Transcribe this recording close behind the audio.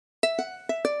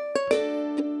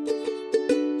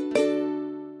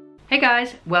Hey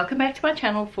guys, welcome back to my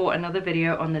channel for another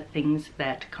video on the things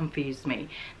that confused me.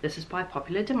 This is by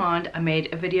popular demand. I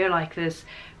made a video like this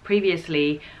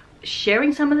previously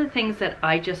sharing some of the things that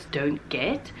I just don't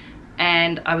get,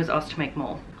 and I was asked to make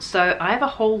more. So I have a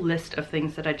whole list of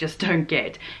things that I just don't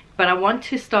get, but I want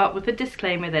to start with a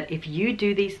disclaimer that if you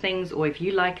do these things or if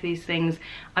you like these things,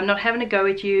 I'm not having a go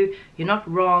at you, you're not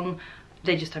wrong,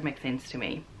 they just don't make sense to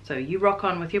me. So you rock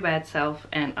on with your bad self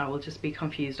and I will just be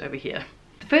confused over here.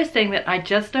 The first thing that I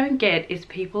just don't get is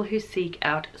people who seek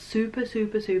out super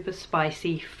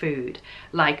spicy food,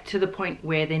 like to the point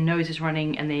where their nose is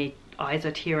running and their eyes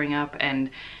are tearing up and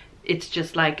it's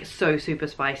just like so super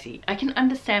spicy. I can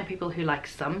understand people who like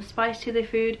some spice to their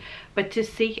food, but to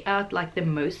seek out like the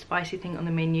most spicy thing on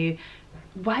the menu,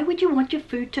 why would you want your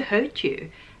food to hurt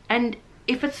you? And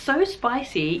if it's so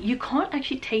spicy, you can't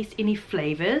actually taste any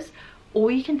flavors.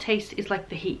 All you can taste is like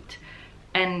the heat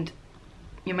and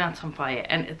your mouth's on fire,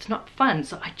 and it's not fun.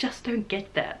 So I just don't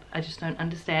get that. I just don't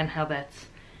understand how that's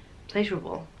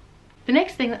pleasurable. The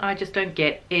next thing that I just don't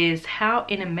get is how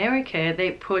in America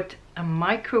they put a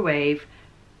microwave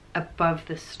above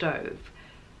the stove.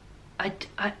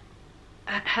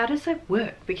 How does that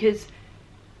work? Because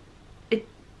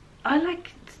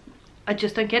I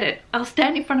just don't get it. I'll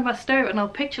stand in front of my stove and I'll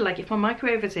picture, like, if my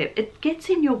microwave is there, it gets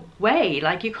in your way.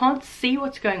 Like, you can't see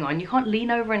what's going on. You can't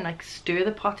lean over and like stir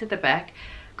the pot at the back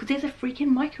because there's a freaking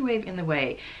microwave in the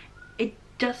way. It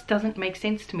just doesn't make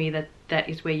sense to me that that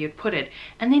is where you'd put it.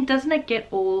 And then doesn't it get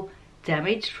all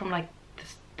damaged from like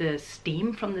the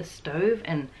steam from the stove?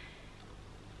 And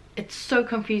it's so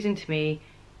confusing to me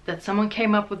that someone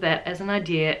came up with that as an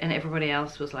idea and everybody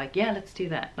else was like, yeah, let's do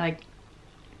that. Like,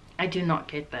 I do not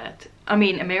get that. I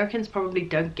mean, Americans probably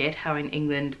don't get how in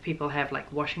England people have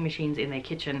like washing machines in their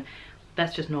kitchen.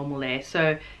 That's just normal there.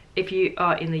 So if you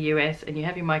are in the US and you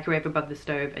have your microwave above the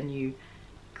stove and you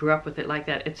grew up with it like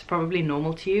that, it's probably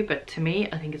normal to you. But to me,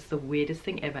 I think it's the weirdest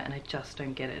thing ever and I just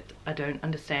don't get it. I don't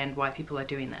understand why people are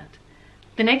doing that.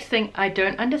 The next thing I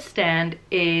don't understand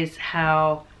is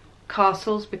how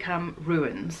castles become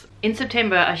ruins. In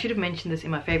September, I should have mentioned this in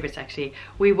my favorites actually,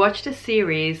 we watched a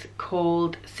series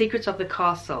called Secrets of the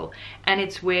Castle, and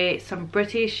it's where some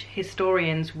British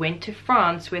historians went to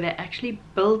France where they're actually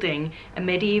building a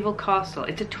medieval castle.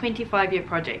 It's a 25-year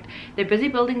project. They're busy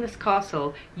building this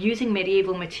castle using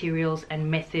medieval materials and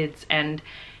methods, and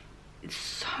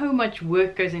so much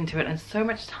work goes into it and so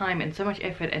much time and so much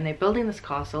effort, and they're building this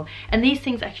castle, and these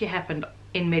things actually happened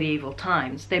in medieval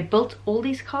times. They built all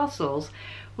these castles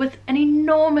with an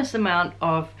enormous amount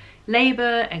of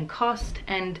labor and cost,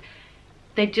 and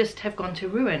they just have gone to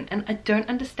ruin. And I don't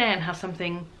understand how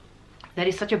something that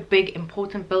is such a big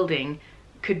important building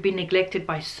could be neglected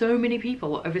by so many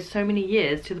people over so many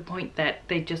years to the point that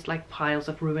they're just like piles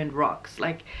of ruined rocks.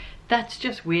 Like, that's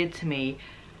just weird to me.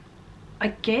 I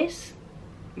guess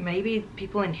maybe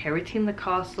people inheriting the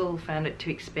castle found it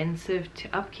too expensive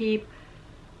to upkeep.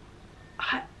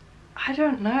 I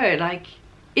don't know, like,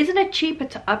 isn't it cheaper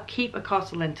to upkeep a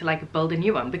castle than to like build a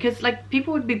new one? Because like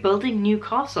people would be building new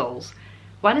castles.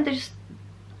 Why don't they just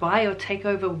buy or take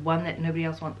over one that nobody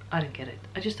else wants? I don't get it.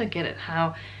 I just don't get it,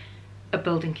 how a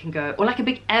building can go, or like a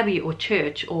big abbey or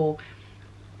church or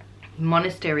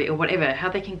monastery or whatever, how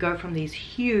they can go from these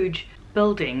huge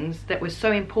buildings that were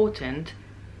so important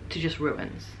to just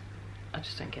ruins. I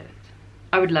just don't get it.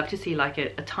 I would love to see like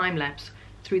a time lapse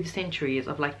through the centuries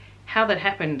of like how that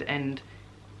happened and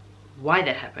why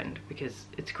that happened, because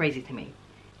it's crazy to me.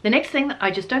 The next thing that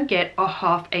I just don't get are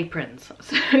half aprons.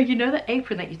 So you know the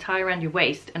apron that you tie around your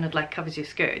waist and it like covers your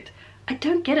skirt? I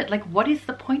don't get it. Like, what is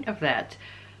the point of that?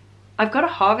 I've got a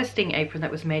harvesting apron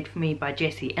that was made for me by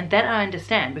Jessie, and that I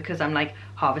understand because I'm like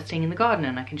harvesting in the garden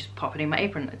and I can just pop it in my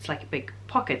apron. It's like a big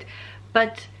pocket.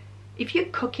 But if you're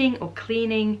cooking or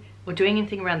cleaning or doing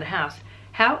anything around the house,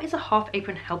 how is a half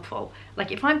apron helpful?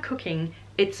 Like, if I'm cooking,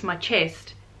 it's my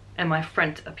chest and my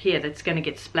front up here that's going to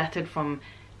get splattered from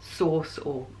sauce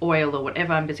or oil or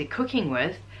whatever I'm busy cooking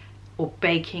with, or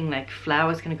baking, like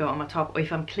flour's going to go on my top, or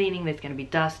if I'm cleaning there's going to be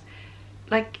dust.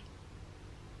 Like,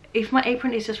 if my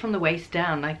apron is just from the waist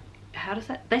down, like, how does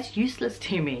that's useless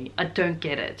to me. I don't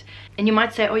get it. And you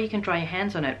might say, oh, you can dry your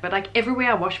hands on it, but like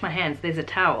everywhere I wash my hands there's a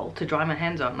towel to dry my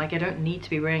hands on. Like, I don't need to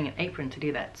be wearing an apron to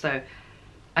do that. So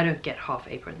I don't get half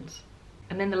aprons.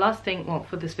 And then the last thing, well,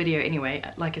 for this video anyway,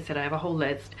 like I said, I have a whole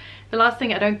list. The last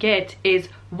thing I don't get is,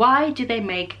 why do they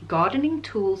make gardening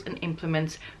tools and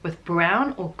implements with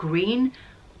brown or green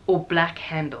or black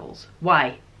handles?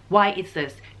 Why? Why is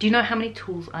this? Do you know how many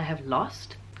tools I have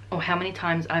lost? Or how many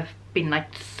times I've been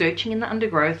like searching in the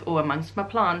undergrowth or amongst my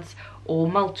plants or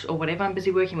mulch or whatever I'm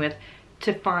busy working with,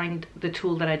 to find the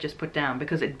tool that I just put down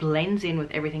because it blends in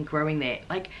with everything growing there.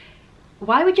 Like,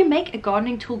 why would you make a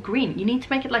gardening tool green? You need to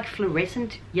make it like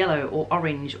fluorescent yellow or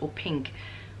orange or pink,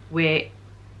 where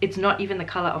it's not even the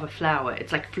color of a flower.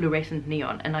 It's like fluorescent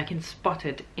neon, and I can spot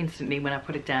it instantly when I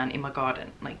put it down in my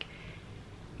garden. Like,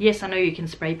 yes, I know you can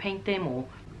spray paint them or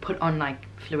put on like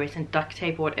fluorescent duct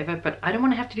tape or whatever, but I don't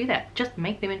want to have to do that. Just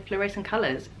make them in fluorescent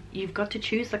colors. You've got to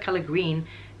choose the color green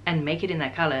and make it in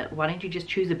that color. Why don't you just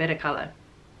choose a better color?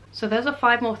 So those are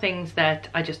 5 more things that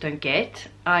I just don't get.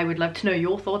 I would love to know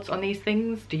your thoughts on these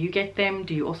things. Do you get them?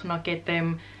 Do you also not get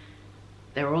them?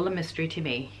 They're all a mystery to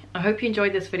me. I hope you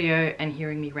enjoyed this video and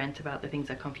hearing me rant about the things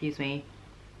that confuse me.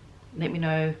 Let me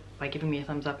know by giving me a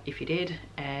thumbs up if you did,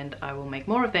 and I will make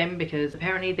more of them because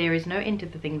apparently there is no end to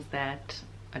the things that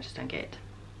I just don't get.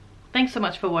 Thanks so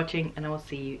much for watching, and I will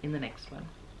see you in the next one.